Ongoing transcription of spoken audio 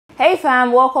Hey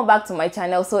fam, welcome back to my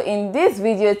channel. So in this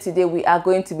video today, we are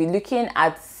going to be looking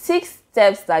at 6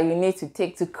 steps that you need to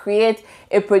take to create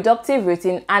a productive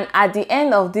routine, and at the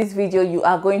end of this video you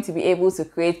are going to be able to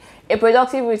create a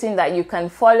productive routine that you can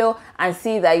follow and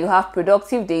see that you have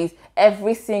productive days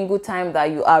every single time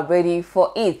that you are ready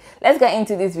for it. Let's get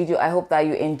into this video. I hope that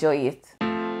you enjoy it.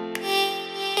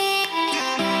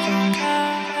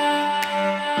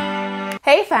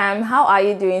 Hey fam, how are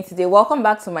you doing today? Welcome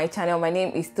back to my channel. My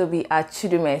name is TOBI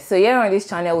ACHUDUME. So here on this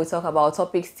channel we talk about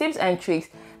topics, tips and tricks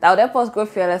that will help us grow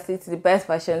fearlessly to the best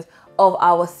versions of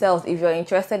ourselves. If you're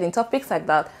interested in topics like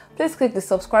that, please click the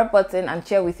subscribe button and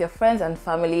share with your friends and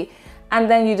family, and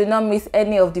then you do not miss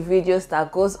any of the videos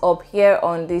that goes up here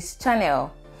on this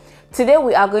channel. Today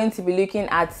we are going to be looking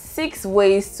at 6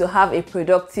 ways to have a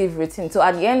productive routine. So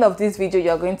at the end of this video,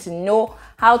 you're going to know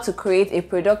how to create a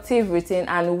productive routine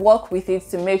and work with it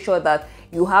to make sure that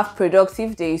you have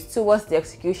productive days towards the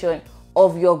execution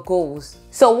of your goals.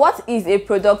 So what is a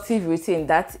productive routine?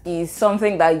 That is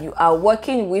something that you are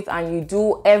working with and you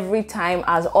do every time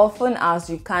as often as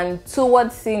you can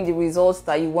towards seeing the results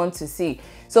that you want to see.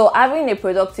 So having a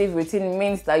productive routine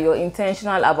means that you're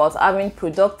intentional about having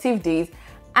productive days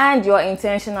and you're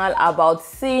intentional about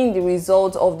seeing the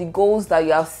results of the goals that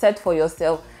you have set for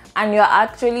yourself, and you're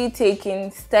actually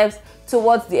taking steps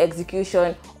towards the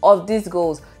execution of these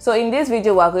goals. So in this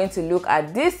video, we're going to look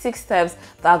at these 6 steps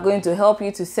that are going to help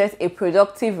you to set a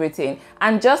productive routine.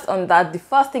 And just on that, the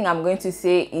first thing I'm going to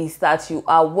say is that you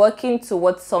are working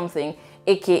towards something,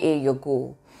 aka your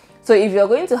goal. So if you're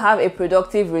going to have a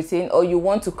productive routine or you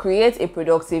want to create a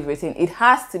productive routine, it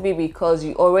has to be because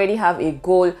you already have a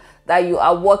goal that you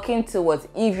are working towards.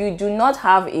 If you do not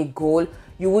have a goal,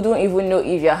 you wouldn't even know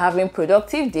if you're having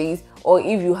productive days or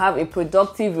if you have a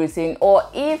productive routine or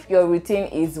if your routine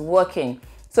is working.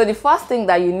 So the first thing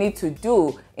that you need to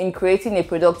do in creating a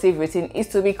productive routine is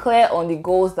to be clear on the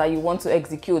goals that you want to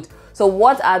execute. So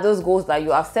what are those goals that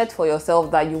you have set for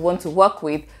yourself that you want to work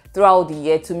with throughout the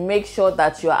year to make sure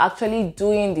that you are actually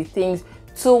doing the things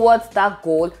towards that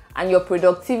goal, and your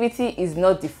productivity is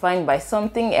not defined by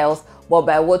something else but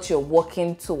by what you're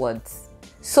working towards.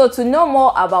 So to know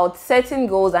more about setting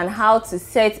goals and how to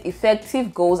set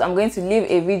effective goals, I'm going to leave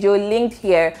a video linked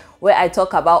here where I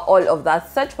talk about all of that.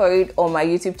 Search for it on my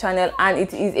YouTube channel, and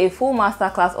it is a full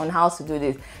masterclass on how to do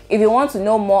this. If you want to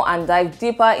know more and dive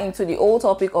deeper into the whole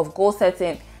topic of goal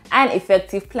setting and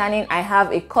effective planning, I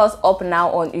have a course up now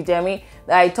on Udemy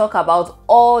that I talk about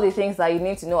all the things that you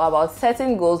need to know about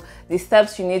setting goals, the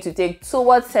steps you need to take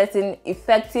towards setting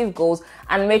effective goals,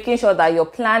 and making sure that your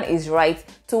plan is right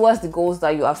towards the goals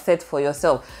that you have set for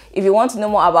yourself. If you want to know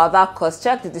more about that course,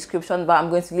 check the description bar. I'm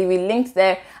going to leave it linked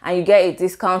there, and you get a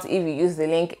discount if you use the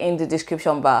link in the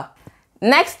description bar.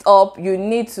 Next up, you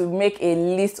need to make a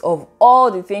list of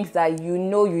all the things that you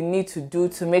know you need to do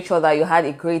to make sure that you had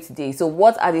a great day. So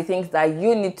what are the things that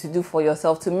you need to do for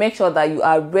yourself to make sure that you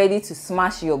are ready to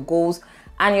smash your goals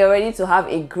and you're ready to have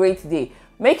a great day?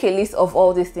 Make a list of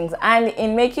all these things, and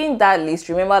in making that list,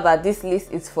 remember that this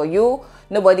list is for you.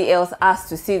 Nobody else has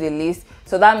to see the list.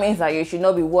 So that means that you should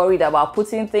not be worried about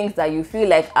putting things that you feel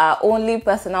like are only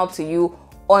personal to you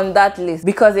on that list,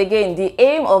 because again, the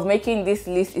aim of making this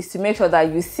list is to make sure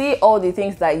that you see all the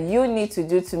things that you need to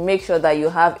do to make sure that you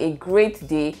have a great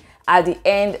day at the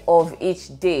end of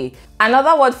each day.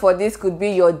 Another word for this could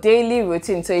be your daily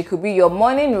routine. So it could be your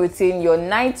morning routine, your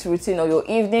night routine, or your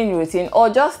evening routine, or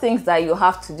just things that you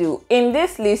have to do. In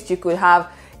this list, you could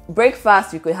have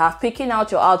breakfast, you could have picking out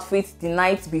your outfits the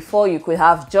night before, you could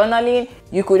have journaling,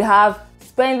 you could have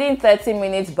spending 30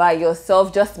 minutes by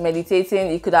yourself just meditating,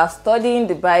 you could have studying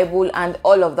the Bible and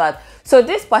all of that. So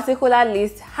this particular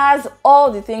list has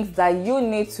all the things that you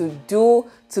need to do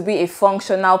to be a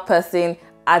functional person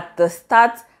at the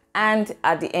start and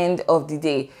at the end of the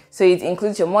day. So it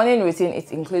includes your morning routine,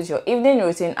 it includes your evening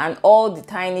routine, and all the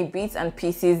tiny bits and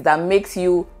pieces that makes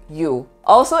you you.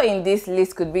 Also in this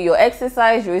list could be your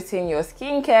exercise routine, your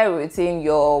skincare routine,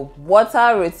 your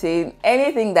water routine,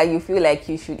 anything that you feel like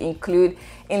you should include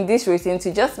in this routine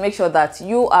to just make sure that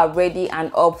you are ready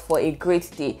and up for a great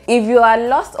day. If you are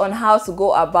lost on how to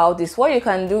go about this, what you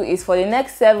can do is for the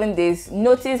next 7 days,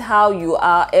 notice how you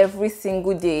are every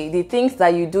single day, the things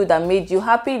that you do that made you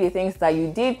happy, the things that you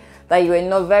did that you were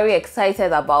not very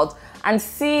excited about, and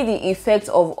see the effect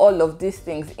of all of these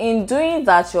things. In doing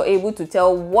that, you're able to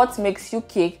tell what makes you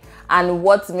kick and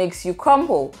what makes you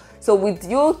crumble. So with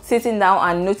you sitting down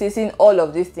and noticing all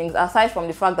of these things, aside from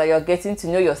the fact that you're getting to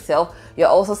know yourself, you're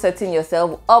also setting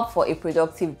yourself up for a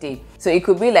productive day. So it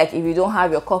could be like if you don't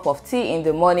have your cup of tea in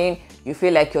the morning, you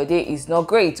feel like your day is not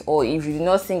great. Or if you do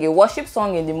not sing a worship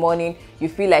song in the morning, you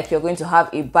feel like you're going to have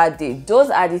a bad day. Those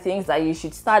are the things that you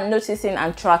should start noticing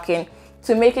and tracking,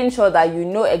 to making sure that you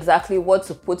know exactly what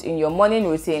to put in your morning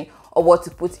routine or what to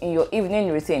put in your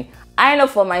evening routine. I know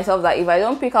for myself that if I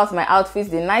don't pick out my outfits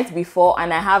the night before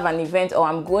and I have an event or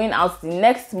I'm going out the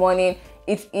next morning,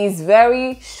 it is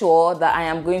very sure that I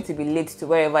am going to be late to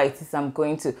wherever it is I'm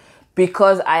going to,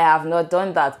 because I have not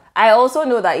done that. I also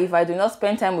know that if I do not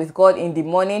spend time with God in the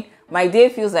morning, my day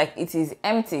feels like it is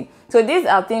empty. So these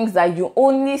are things that you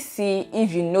only see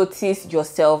if you notice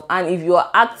yourself and if you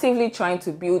are actively trying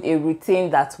to build a routine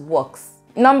that works.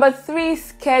 Number 3,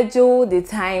 schedule the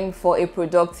time for a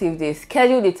productive day.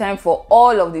 Schedule the time for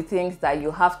all of the things that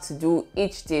you have to do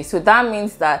each day. So that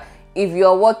means that if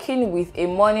you're working with a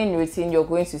morning routine, you're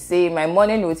going to say, my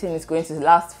morning routine is going to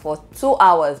last for 2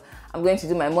 hours. I'm going to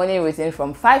do my morning routine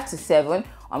from 5 to 7.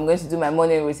 I'm going to do my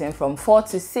morning routine from 4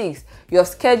 to 6. You have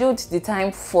scheduled the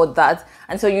time for that.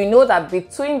 And so you know that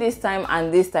between this time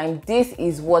and this time, this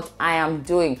is what I am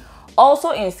doing.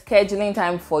 Also, in scheduling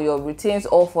time for your routines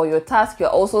or for your task, you're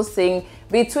also saying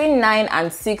between 9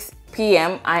 and 6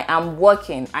 p.m. I am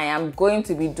working. I am going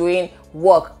to be doing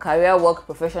work, career work,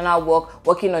 professional work,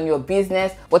 working on your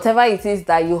business, whatever it is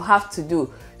that you have to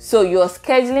do. So you're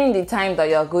scheduling the time that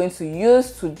you're going to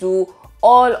use to do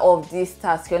all of these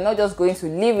tasks. You're not just going to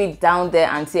leave it down there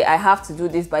and say, I have to do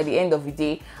this by the end of the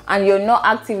day, and you're not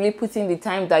actively putting the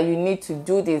time that you need to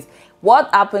do this.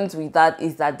 What happens with that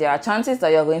is that there are chances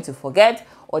that you're going to forget,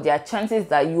 or there are chances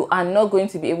that you are not going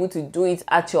to be able to do it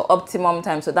at your optimum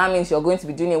time. So that means you're going to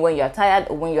be doing it when you're tired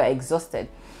or when you're exhausted.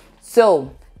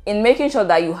 So in making sure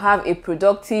that you have a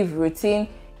productive routine,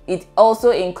 it also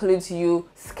includes you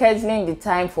scheduling the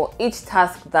time for each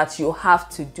task that you have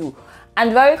to do.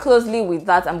 And very closely with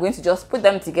that, I'm going to just put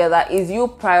them together, is you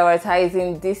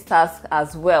prioritizing this task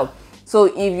as well. So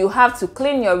if you have to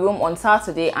clean your room on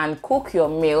Saturday and cook your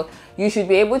meal, you should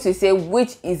be able to say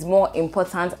which is more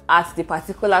important at the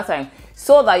particular time,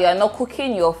 so that you're not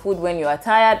cooking your food when you are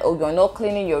tired, or you're not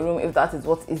cleaning your room if that is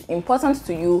what is important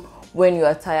to you when you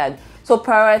are tired. So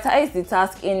prioritize the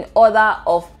task in order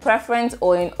of preference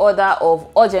or in order of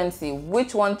urgency.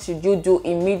 Which one should you do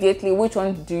immediately? Which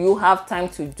one do you have time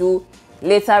to do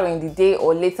later in the day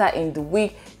or later in the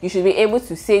week? You should be able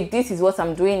to say, this is what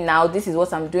I'm doing now, this is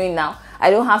what I'm doing now. I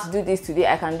don't have to do this today,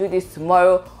 I can do this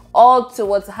tomorrow. All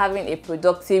towards having a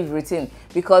productive routine.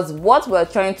 Because what we're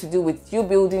trying to do with you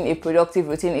building a productive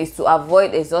routine is to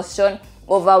avoid exhaustion,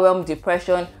 overwhelm,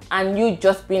 depression, and you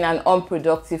just being an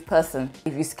unproductive person.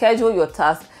 If you schedule your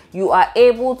task, you are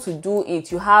able to do it.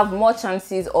 You have more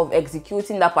chances of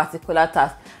executing that particular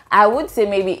task. I would say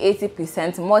maybe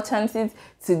 80% more chances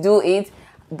to do it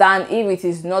than if it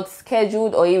is not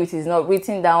scheduled or if it is not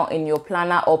written down in your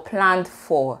planner or planned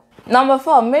for. Number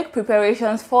 4, make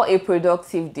preparations for a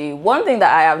productive day. One thing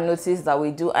that I have noticed that we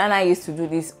do, and I used to do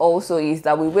this also, is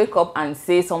that we wake up and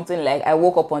say something like, I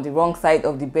woke up on the wrong side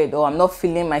of the bed, or I'm not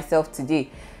feeling myself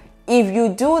today. If you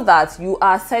do that, you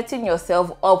are setting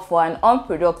yourself up for an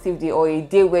unproductive day, or a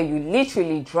day where you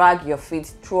literally drag your feet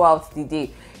throughout the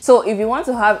day. So if you want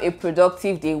to have a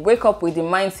productive day, wake up with the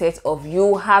mindset of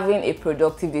you having a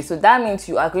productive day. So that means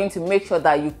you are going to make sure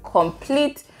that you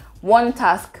complete one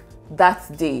task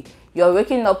that day. You're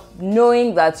waking up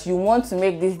knowing that you want to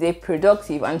make this day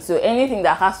productive, and so anything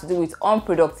that has to do with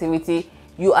unproductivity,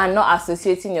 you are not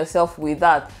associating yourself with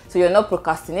that. So you're not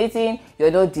procrastinating,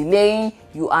 you're not delaying,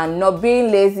 you are not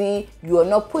being lazy, you are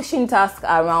not pushing tasks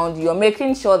around. You're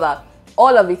making sure that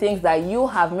all of the things that you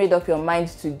have made up your mind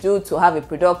to do to have a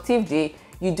productive day,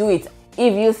 you do it.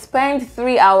 If you spend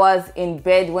 3 hours in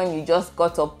bed when you just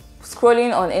got up,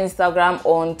 scrolling on Instagram,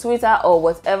 on Twitter, or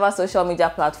whatever social media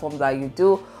platform that you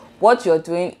do, what you're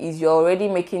doing is you're already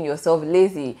making yourself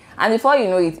lazy. And before you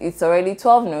know it, it's already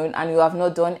 12 noon and you have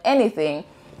not done anything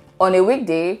on a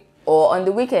weekday or on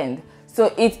the weekend.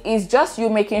 So it is just you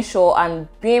making sure and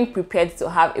being prepared to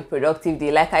have a productive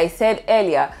day. Like I said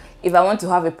earlier, if I want to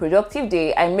have a productive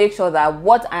day, I make sure that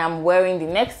what I am wearing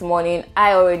the next morning,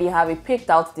 I already have it picked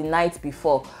out the night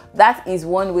before. That is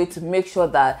one way to make sure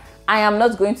that I am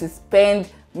not going to spend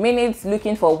minutes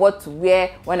looking for what to wear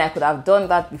when I could have done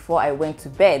that before I went to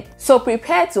bed. So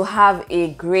prepare to have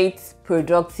a great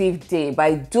productive day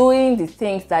by doing the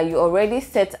things that you already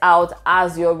set out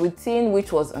as your routine,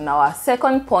 which was on our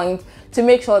second point, to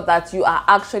make sure that you are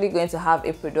actually going to have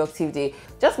a productive day.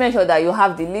 Just make sure that you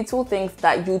have the little things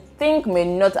that you think may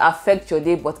not affect your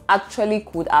day but actually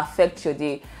could affect your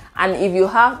day. And if you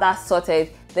have that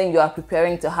sorted, then you are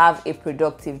preparing to have a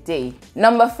productive day.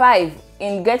 Number 5,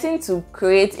 in getting to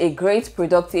create a great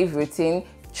productive routine,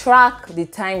 track the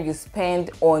time you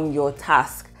spend on your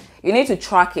task. You need to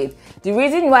track it. The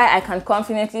reason why I can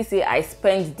confidently say I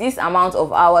spend this amount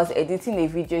of hours editing a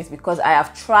video is because I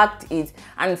have tracked it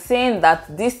and saying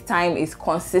that this time is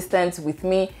consistent with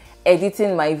me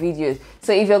editing my videos.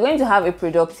 So if you're going to have a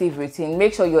productive routine,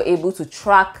 make sure you're able to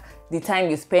track the time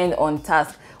you spend on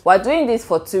task. We're doing this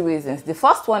for two reasons. The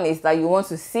first one is that you want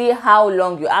to see how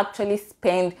long you actually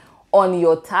spend on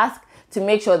your task to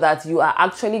make sure that you are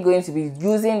actually going to be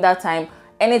using that time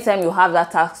anytime you have that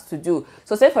task to do.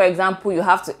 So say for example, you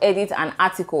have to edit an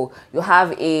article. You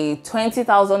have a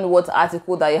 20,000 word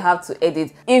article that you have to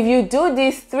edit. If you do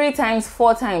this 3 times,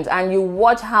 4 times, and you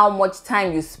watch how much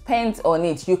time you spent on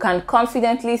it, you can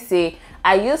confidently say,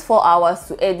 I use 4 hours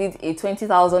to edit a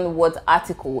 20,000 word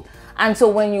article. And so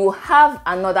when you have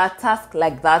another task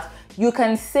like that, you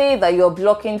can say that you're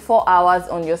blocking 4 hours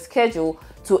on your schedule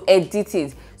to edit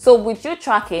it. So with you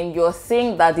tracking, you're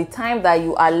saying that the time that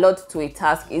you allot to a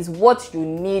task is what you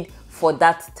need for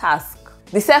that task.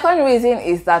 The second reason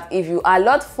is that if you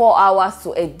allot 4 hours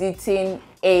to editing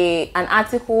an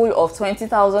article of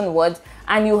 20,000 words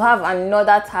and you have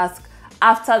another task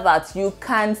after that, you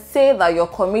can say that you're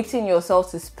committing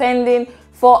yourself to spending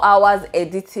 4 hours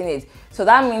editing it. So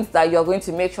that means that you're going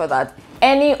to make sure that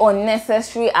any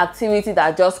unnecessary activity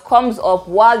that just comes up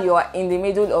while you are in the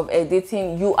middle of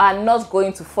editing, you are not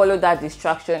going to follow that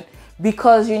distraction,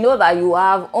 because you know that you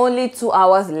have only 2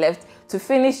 hours left to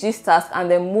finish this task and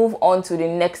then move on to the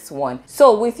next one.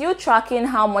 So with you tracking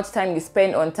how much time you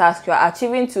spend on tasks, you are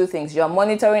achieving two things. You're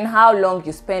monitoring how long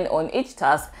you spend on each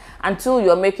task, and 2,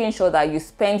 you're making sure that you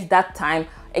spend that time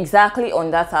exactly on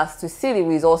that task to see the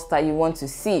results that you want to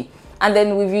see. And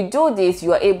then if you do this,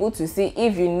 you are able to see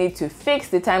if you need to fix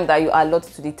the time that you allot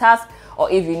to the task,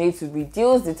 or if you need to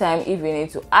reduce the time, if you need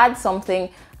to add something,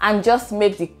 and just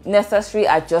make the necessary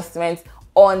adjustments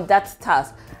on that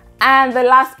task. And the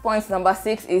last point, number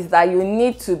 6, is that you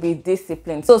need to be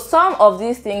disciplined. So some of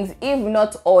these things, if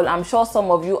not all, I'm sure some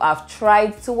of you have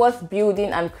tried towards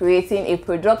building and creating a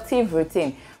productive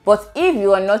routine. But if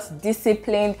you are not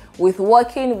disciplined with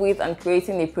working with and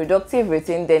creating a productive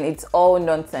routine, then it's all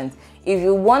nonsense. If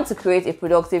you want to create a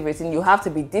productive routine, you have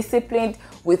to be disciplined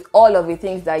with all of the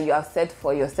things that you have set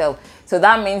for yourself. So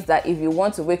that means that if you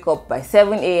want to wake up by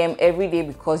 7 a.m. every day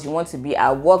because you want to be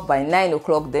at work by 9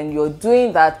 o'clock, then you're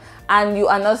doing that and you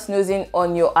are not snoozing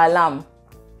on your alarm.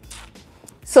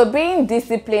 So being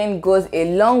disciplined goes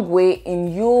a long way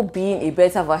in you being a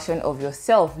better version of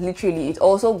yourself. Literally, it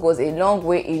also goes a long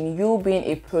way in you being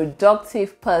a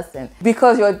productive person,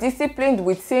 because you're disciplined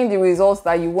with seeing the results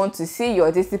that you want to see.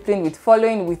 You're disciplined with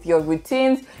following with your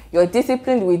routines. You're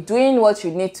disciplined with doing what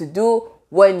you need to do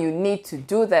when you need to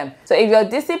do them. So if you're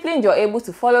disciplined, you're able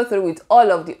to follow through with all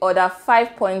of the other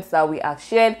 5 points that we have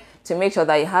shared to make sure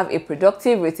that you have a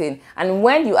productive routine. And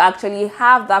when you actually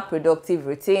have that productive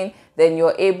routine, then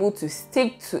you're able to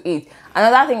stick to it.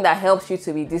 Another thing that helps you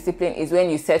to be disciplined is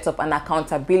when you set up an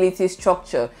accountability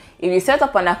structure. If you set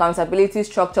up an accountability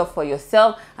structure for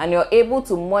yourself and you're able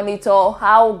to monitor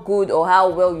how good or how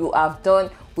well you have done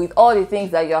with all the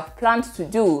things that you have planned to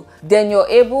do, then you're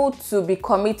able to be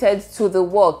committed to the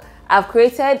work. I've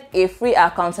created a free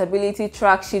accountability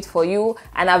track sheet for you,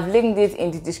 and I've linked it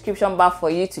in the description bar for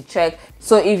you to check.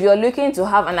 So if you're looking to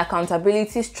have an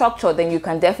accountability structure, then you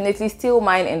can definitely steal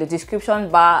mine in the description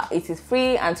bar. It is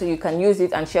free, and so you can use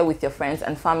it and share with your friends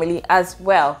and family as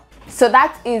well. So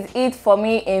that is it for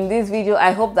me in this video.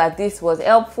 I hope that this was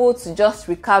helpful. To just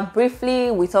recap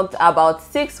briefly, we talked about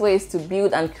 6 ways to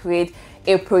build and create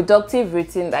a productive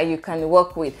routine that you can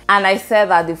work with. And I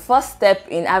said that the first step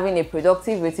in having a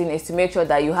productive routine is to make sure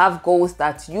that you have goals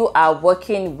that you are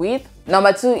working with.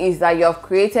 Number 2 is that you have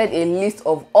created a list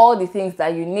of all the things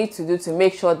that you need to do to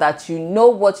make sure that you know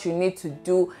what you need to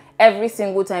do every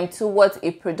single time towards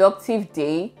a productive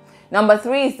day. Number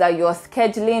 3 is that you're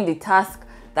scheduling the task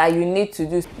that you need to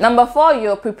do. Number 4,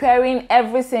 you're preparing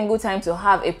every single time to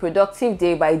have a productive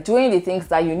day by doing the things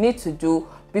that you need to do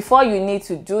before you need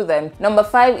to do them. Number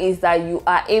 5 is that you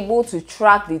are able to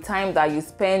track the time that you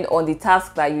spend on the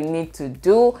task that you need to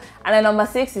do. And then number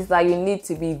 6 is that you need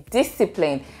to be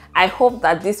disciplined. I hope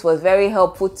that this was very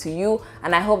helpful to you,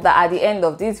 and I hope that at the end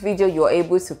of this video you're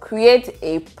able to create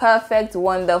a perfect,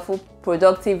 wonderful,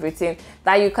 productive routine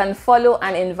that you can follow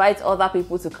and invite other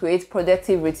people to create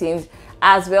productive routines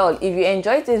as well. If you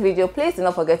enjoyed this video, please do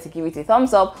not forget to give it a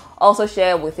thumbs up. Also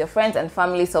share with your friends and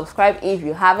family. Subscribe if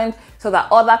you haven't, so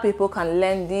that other people can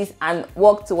learn this and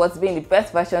work towards being the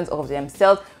best versions of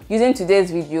themselves using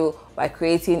today's video by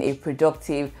creating a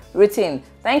productive routine.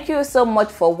 Thank you so much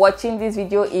for watching this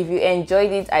video. If you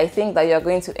enjoyed it, I think that you're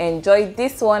going to enjoy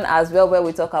this one as well, where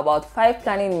we talk about 5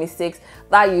 planning mistakes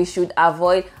that you should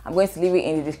avoid. I'm going to leave it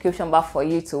in the description box for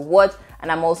you to watch,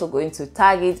 and I'm also going to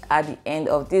tag it at the end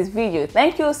of this video.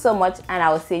 Thank you so much, and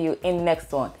I will see you in the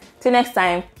next one. Till next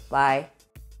time, bye.